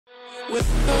In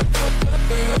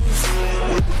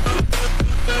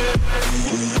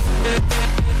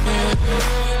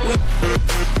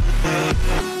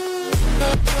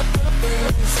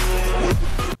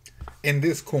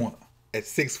this corner, at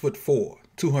 6'4",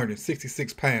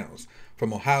 266 pounds,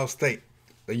 from Ohio State,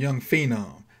 the young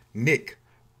phenom, Nick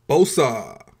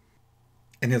Bosa.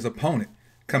 And his opponent,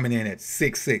 coming in at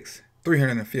 6'6",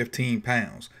 315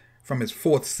 pounds, from his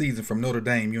 4th season from Notre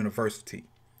Dame University,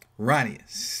 Ronnie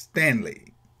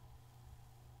Stanley.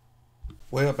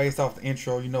 Well, based off the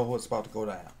intro, you know what's about to go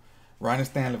down. Ronnie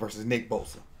Stanley versus Nick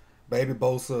Bosa. Baby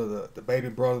Bosa, the baby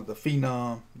brother, the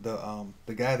phenom,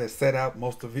 the guy that set out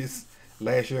most of his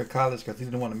last year of college because he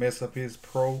didn't want to mess up his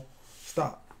pro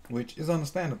stock, which is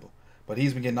understandable. But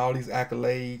he's been getting all these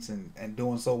accolades and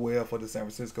doing so well for the San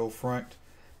Francisco front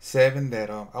seven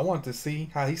that I wanted to see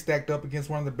how he stacked up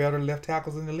against one of the better left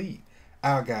tackles in the league,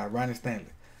 our guy, Ronnie Stanley.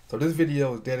 So this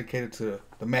video is dedicated to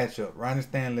the matchup, Ronnie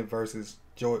Stanley versus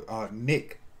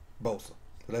Nick Bosa. So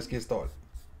let's get started.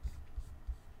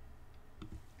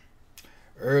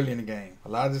 Early in the game. A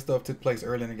lot of this stuff took place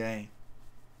early in the game.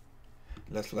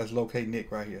 Let's locate Nick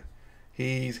right here.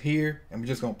 He's here, and we're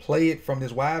just going to play it from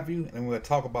this wide view, and we'll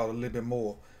talk about it a little bit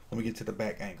more when we get to the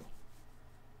back angle.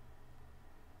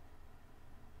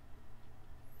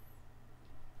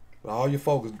 But all your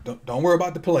focus, don't worry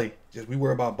about the play. Just we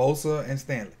worry about Bosa and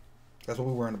Stanley. That's what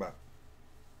we're worrying about.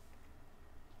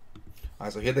 All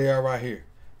right, so here they are right here.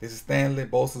 This is Stanley.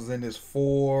 Bosa's in this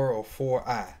 4 or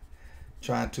 4I,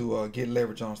 trying to get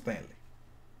leverage on Stanley.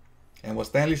 And what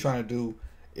Stanley's trying to do,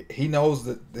 he knows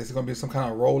that there's going to be some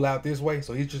kind of rollout this way,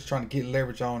 so he's just trying to get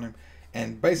leverage on him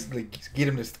and basically get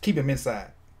him to keep him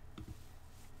inside.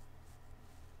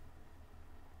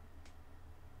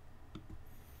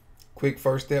 Quick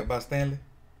first step by Stanley.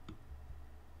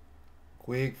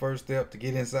 Quick first step to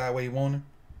get inside where he want him.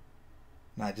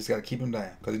 Now, just got to keep him down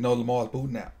because he knows Lamar's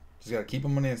booting out. Just got to keep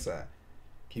him on the inside.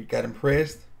 Got him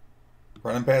pressed.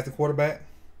 Running past the quarterback.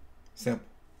 Simple.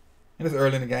 And it's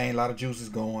early in the game. A lot of juice is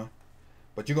going.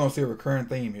 But you're going to see a recurring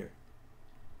theme here.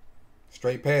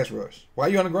 Straight pass rush. Why are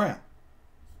you on the ground?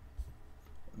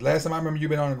 Last time I remember you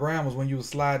been on the ground was when you was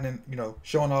sliding and,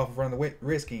 showing off in front of the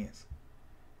Redskins.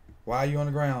 Why are you on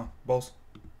the ground, Bosa?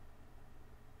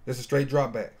 This is a straight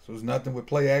drop back. So there's nothing with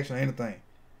play action or anything.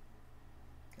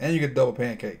 And you get a double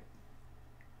pancake.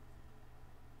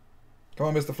 Come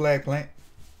on, Mr. Flag Plant.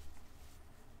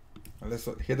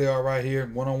 Here they are right here.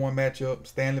 One-on-one matchup.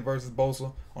 Stanley versus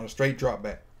Bosa on a straight drop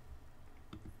back.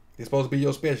 It's supposed to be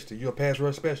your specialty. You're a pass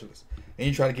rush specialist. And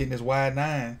you try to get in this wide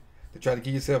 9 to try to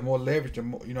give yourself more leverage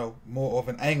and more of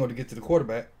an angle to get to the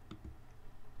quarterback.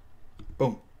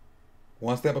 Boom.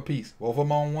 One step apiece. Both of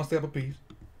them on one step apiece.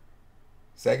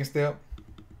 Second step.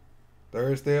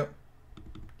 Third step.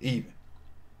 Even.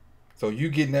 So you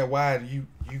getting that wide, you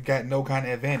got no kind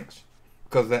of advantage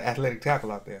because of that athletic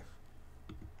tackle out there.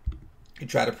 You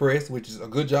try to press, which is a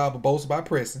good job of Bosa by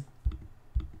pressing.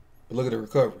 But look at the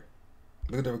recovery.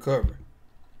 Look at the recovery.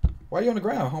 Why are you on the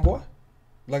ground, homeboy?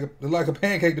 Like a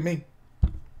pancake to me.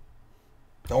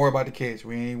 Don't worry about the catch.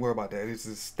 We ain't worry about that. This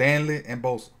is Stanley and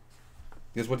Bosa.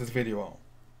 This is what this video on.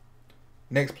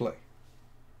 Next play.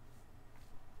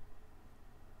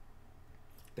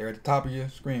 They're at the top of your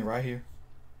screen right here.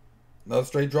 Another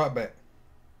straight drop back.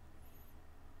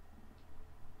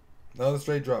 Another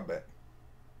straight drop back.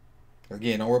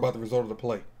 Again, don't worry about the result of the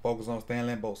play. Focus on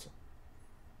Stanley and Bosa.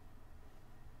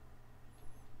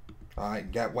 All right,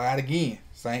 got wide again.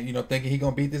 Saying, thinking he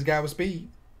gonna beat this guy with speed.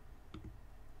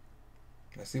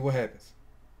 Let's see what happens.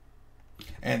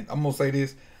 And I'm gonna say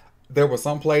this: there were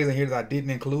some plays in here that I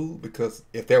didn't include because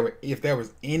if there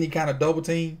was any kind of double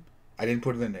team, I didn't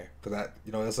put it in there because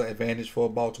that's an advantage for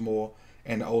Baltimore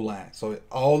and the O-line. So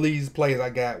all these plays I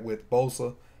got with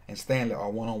Bosa and Stanley are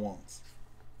one-on-ones.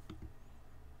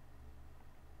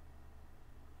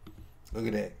 Look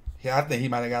at that. Yeah, I think he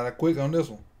might have got it quick on this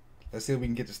one. Let's see if we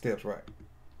can get the steps right.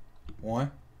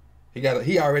 1.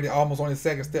 He already almost on his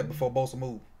second step before Bosa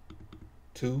moved.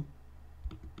 2.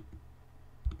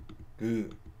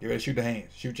 Good. Get ready to shoot the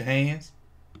hands. Shoot your hands.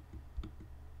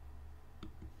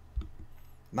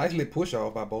 Nice little push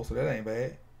off by Bosa. That ain't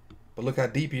bad. But look how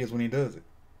deep he is when he does it.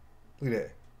 Look at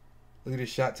that. Look at this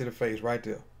shot to the face right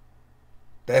there.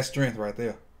 That's strength right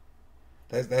there.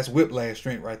 That's whiplash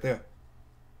strength right there.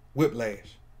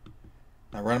 Whiplash.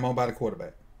 Now run him on by the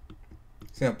quarterback.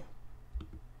 Simple.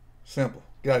 Simple.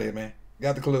 Get out of here, man. Get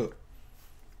out the club.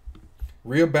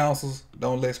 Real bouncers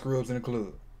don't let scrubs in the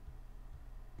club.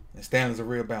 And Stanley's a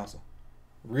real bouncer.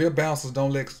 Real bouncers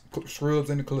don't let scrubs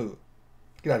in the club.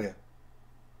 Get out of here.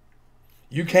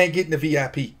 You can't get in the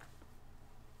VIP.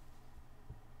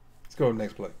 Let's go to the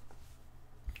next play.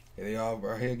 Here they are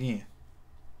right here again.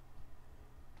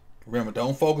 Remember,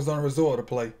 don't focus on the result of the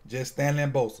play. Just Stanley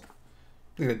and Bosa.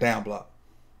 Look at the down block.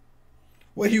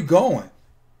 Where you going?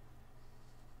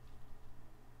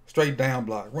 Straight down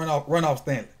block. Run off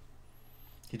Stanley.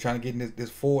 He trying to get in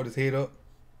this forward, his head up.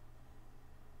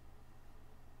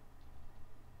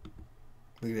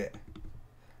 Look at that.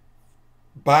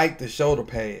 Bite the shoulder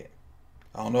pad.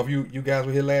 I don't know if you guys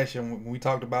were here last year when we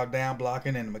talked about down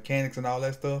blocking and the mechanics and all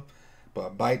that stuff.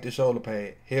 But bite the shoulder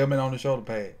pad. Helmet on the shoulder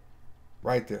pad.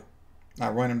 Right there.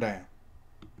 Now run him down.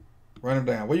 Run him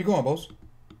down. Where you going, Bosa?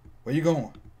 Where you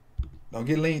going? Don't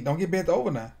get lean. Don't get bent over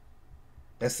now.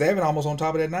 That 7 almost on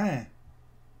top of that 9.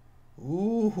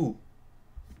 Ooh.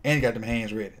 And he got them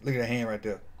hands ready. Look at that hand right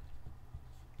there.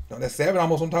 That 7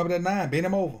 almost on top of that 9. Bend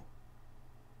him over.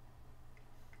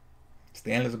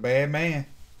 Stanley's a bad man.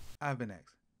 I've been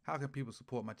asked, how can people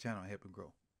support my channel and help it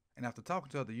grow? And after talking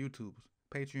to other YouTubers,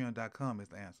 Patreon.com is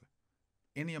the answer.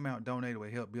 Any amount donated will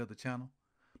help build the channel.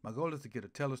 My goal is to get a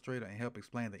telestrator and help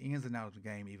explain the ins and outs of the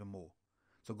game even more.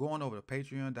 So go on over to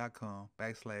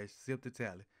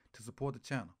patreon.com/SipToTally to support the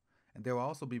channel. And there will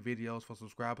also be videos for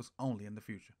subscribers only in the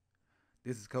future.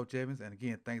 This is Coach Evans, and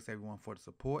again, thanks everyone for the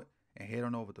support. And head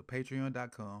on over to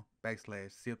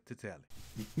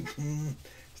patreon.com/SipToTally.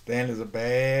 Stanley's a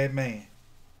bad man.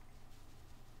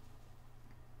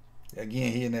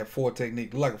 Again, he in that 4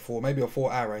 technique. Look like a 4, maybe a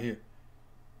 4-eye right here.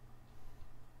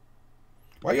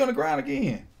 Why you on the ground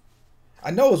again?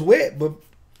 I know it's wet, but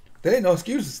there ain't no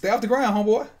excuses. Stay off the ground,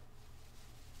 homeboy.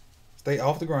 Stay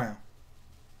off the ground.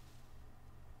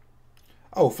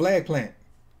 Oh, flag plant.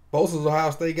 Bosa's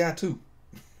Ohio State guy too.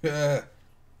 Here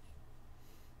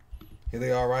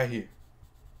they are right here.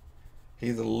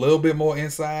 He's a little bit more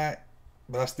inside,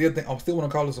 but I still want to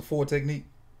call this a 4 technique.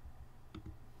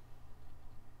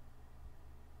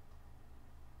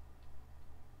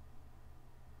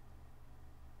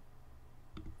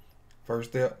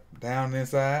 First step, down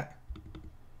inside.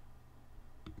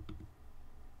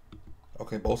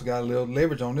 Okay, Bosa got a little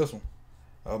leverage on this one.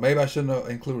 Maybe I shouldn't have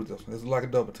included this one. This is like a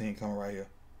double team coming right here.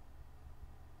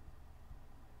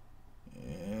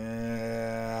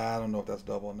 Yeah, I don't know if that's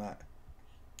double or not.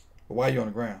 But why are you on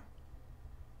the ground?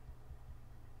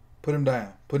 Put him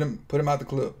down. Put him out the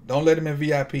club. Don't let him in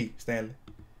VIP, Stanley.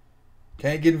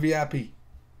 Can't get in VIP.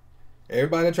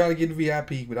 Everybody that try to get in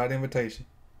VIP without invitation,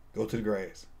 go to the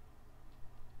grass.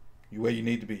 You where you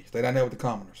need to be. Stay down there with the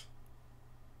commoners.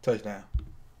 Touchdown.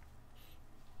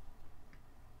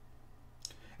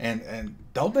 And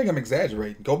don't think I'm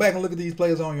exaggerating. Go back and look at these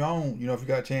players on your own. You know, if you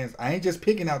got a chance. I ain't just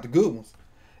picking out the good ones.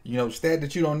 You know, stat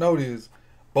that you don't know is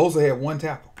Bosa had 1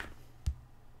 tackle.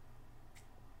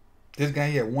 This guy,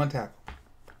 he had 1 tackle.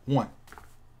 1.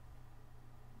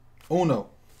 Uno.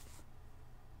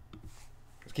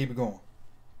 Let's keep it going.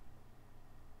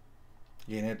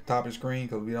 Getting at the top of the screen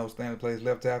because we know Stanley plays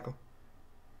left tackle.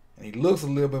 And he looks a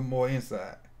little bit more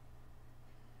inside.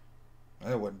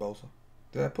 That wasn't Bosa.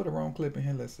 Did I put the wrong clip in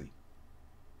here? Let's see.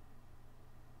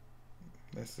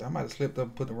 Let's see. I might have slipped up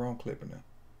and put the wrong clip in there.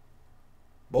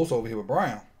 Bosa over here with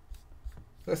Brown.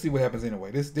 Let's see what happens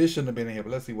anyway. This shouldn't have been in here,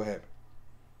 but let's see what happened.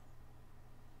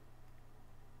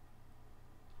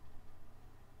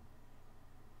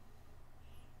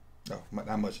 Oh,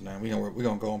 not much now. We're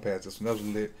gonna go on past this one. That was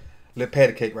a lit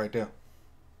patty cake right there.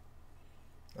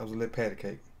 That was a lit patty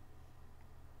cake.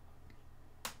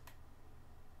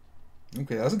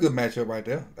 Okay, that's a good matchup right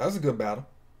there. That's a good battle.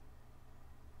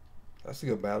 That's a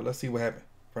good battle. Let's see what happened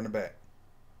from the back.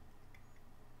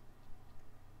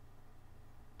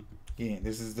 Again,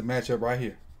 this is the matchup right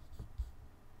here.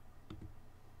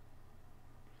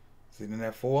 Sitting in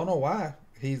that 4. I don't know why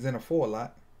he's in a 4 a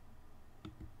lot.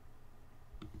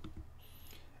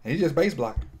 And he's just base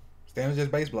blocking. Stanley's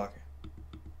just base blocking.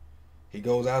 He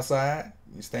goes outside.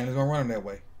 Stanley's going to run him that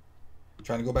way.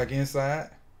 Trying to go back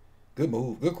inside. Good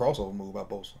move. Good crossover move by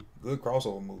Bosa. Good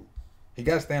crossover move. He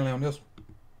got Stanley on this one.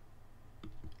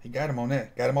 He got him on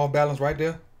that. Got him off balance right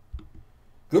there.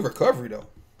 Good recovery, though.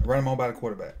 Run him on by the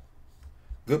quarterback.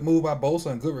 Good move by Bosa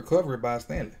and good recovery by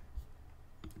Stanley.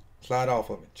 Slide off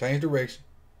of it. Change direction.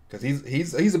 Because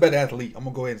he's a better athlete. I'm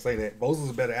going to go ahead and say that. Bosa's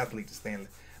a better athlete than Stanley.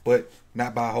 But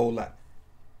not by a whole lot.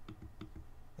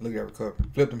 Look at recovery.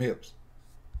 Flip them hips.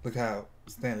 Look how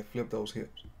Stanley flipped those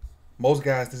hips. Most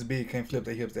guys this big can't flip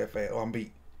their hips that fast. Oh, I'm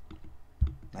beat.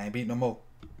 I ain't beat no more.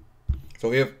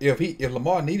 So if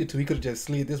Lamar needed to, he could have just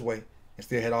slid this way and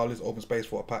still had all this open space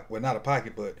for a pocket. Well, not a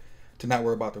pocket, but to not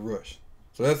worry about the rush.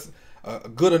 So that's a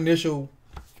good initial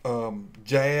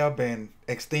jab and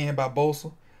extend by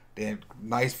Bosa. Then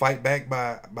nice fight back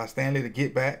by Stanley to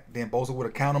get back. Then Bosa with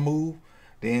a counter move.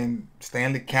 Then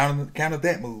Stanley countered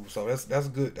that move. So that's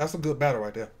good. That's a good battle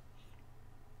right there.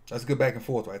 That's a good back and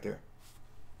forth right there.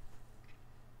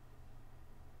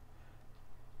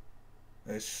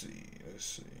 Let's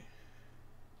see.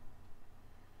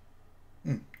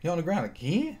 He on the ground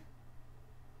again?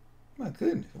 My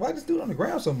goodness. Why this dude on the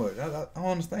ground so much? I don't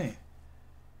understand.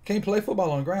 Can't play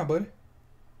football on the ground, buddy.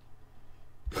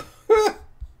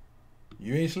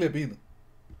 You ain't slip either.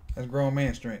 That's grown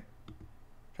man strength.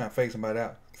 Trying to fake somebody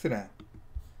out. Sit down.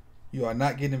 You are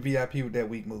not getting VIP with that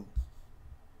weak move.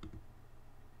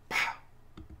 Pow.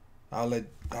 I'll let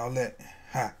go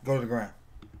to the ground.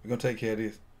 We're gonna take care of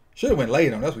this. Should have went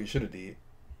laid on. That's what you should have did.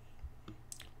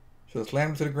 Should have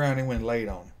slammed him to the ground and went laid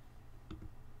on him.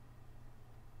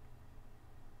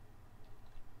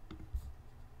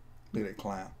 Look at that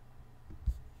clown.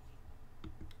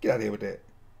 Get out of here with that.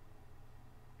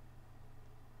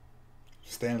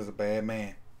 Stanley's a bad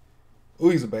man. Ooh,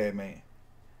 he's a bad man.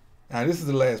 Now this is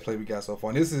the last play we got so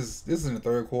far. And this is in the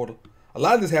third quarter. A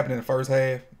lot of this happened in the first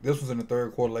half. This was in the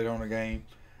third quarter later on in the game.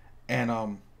 And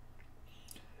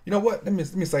you know what? Let me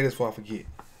say this before I forget.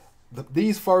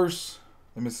 These first,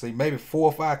 let me see, maybe 4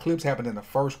 or 5 clips happened in the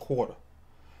first quarter.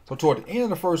 So toward the end of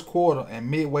the first quarter and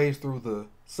midway through the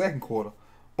second quarter,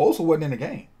 Bosa wasn't in the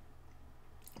game.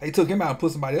 They took him out and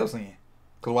put somebody else in.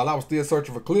 Because while I was still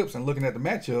searching for clips and looking at the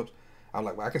matchups, I was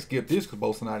like, well, I can skip this because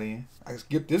Bosa not in. I can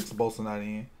skip this because Bosa not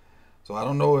in. So I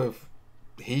don't know if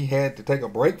he had to take a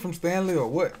break from Stanley or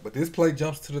what. But this play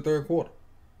jumps to the third quarter.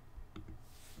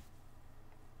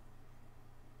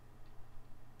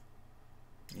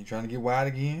 He trying to get wide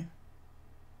again.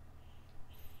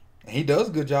 And he does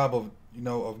a good job of,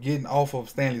 of getting off of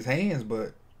Stanley's hands,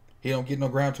 but he don't get no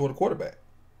ground toward the quarterback.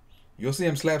 You'll see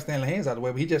him slap Stanley's hands out of the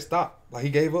way, but he just stopped. Like he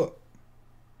gave up.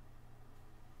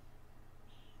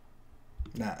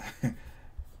 Nah.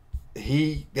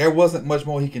 There wasn't much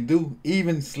more he can do.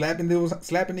 Even slapping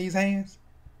these hands.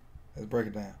 Let's break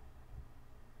it down.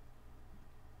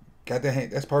 Got that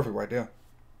hand. That's perfect right there.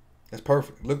 That's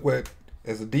perfect. Look what,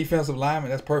 as a defensive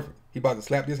lineman, that's perfect. He about to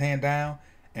slap this hand down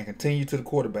and continue to the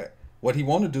quarterback. What he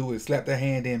want to do is slap that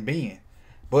hand in bend.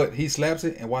 But he slaps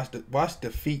it and watch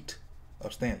the feet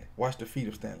of Stanley. Watch the feet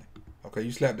of Stanley. Okay,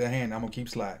 you slap that hand, I'm gonna keep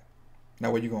sliding.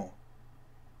 Now where you going?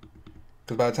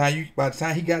 Because by the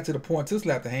time he got to the point to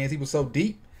slap the hands, he was so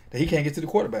deep that he can't get to the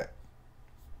quarterback.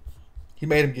 He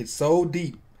made him get so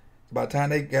deep. By the time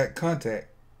they got contact,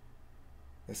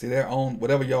 let's see, they're on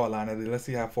whatever yard line it is. Let's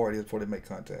see how far it is before they make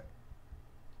contact.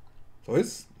 So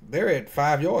they're at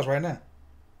 5 yards right now.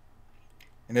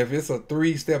 And if it's a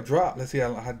 3-step drop, let's see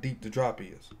how deep the drop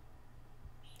is.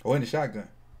 Or in the shotgun.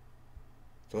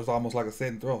 So it's almost like a set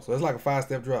and throw. So it's like a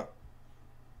 5-step drop.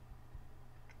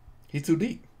 He's too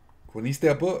deep. When he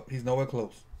step up, he's nowhere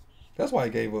close. That's why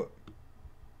he gave up.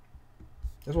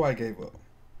 That's why he gave up.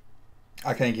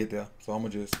 I can't get there, so I'm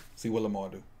going to just see what Lamar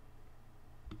do.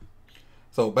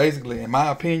 So basically, in my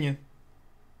opinion,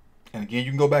 and again,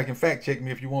 you can go back and fact check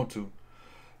me if you want to,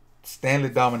 Stanley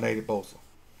dominated Bosa.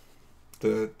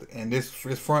 And this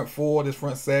front four, this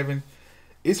front seven,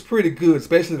 it's pretty good,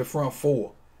 especially the front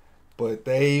four. But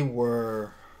they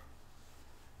were,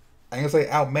 I ain't gonna say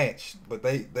outmatched, but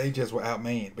they just were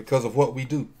outmanned because of what we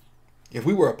do. If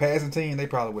we were a passing team, they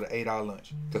probably would have ate our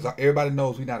lunch. Because everybody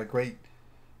knows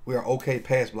we're an okay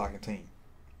pass blocking team.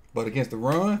 But against the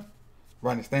run,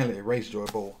 Ronnie Stanley erased Joy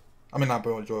Boy. I mean, not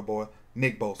Joy Boy,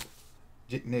 Nick Bosa.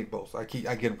 Nick Bosa.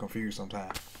 I get them confused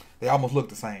sometimes. They almost look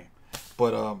the same.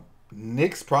 But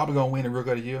Nick's probably going to win the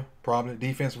Rookie of the Year. Probably.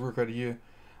 Defensive Rookie of the Year.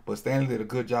 But Stanley did a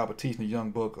good job of teaching the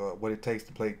young buck what it takes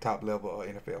to play top level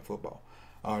NFL football.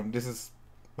 This is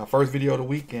my first video of the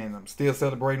week, and I'm still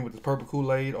celebrating with this purple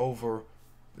Kool-Aid over,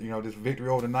 this victory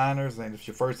over the Niners. And if it's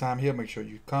your first time here, make sure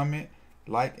you comment,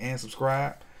 like, and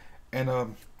subscribe.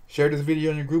 And share this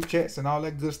video in your group chats and all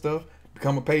that good stuff.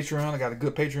 Become a Patreon. I got a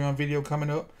good Patreon video coming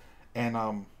up. And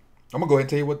I'm going to go ahead and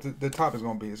tell you what the topic is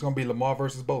going to be. It's going to be Lamar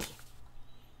versus Bosa.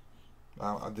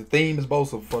 The theme is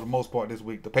Bosa for the most part this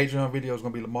week. The Patreon video is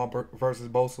going to be Lamar versus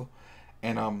Bosa.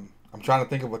 And I'm trying to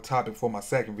think of a topic for my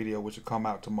second video, which will come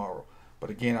out tomorrow. But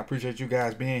again, I appreciate you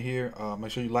guys being here.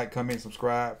 Make sure you like, comment,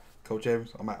 subscribe. Coach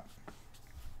Evans, I'm out.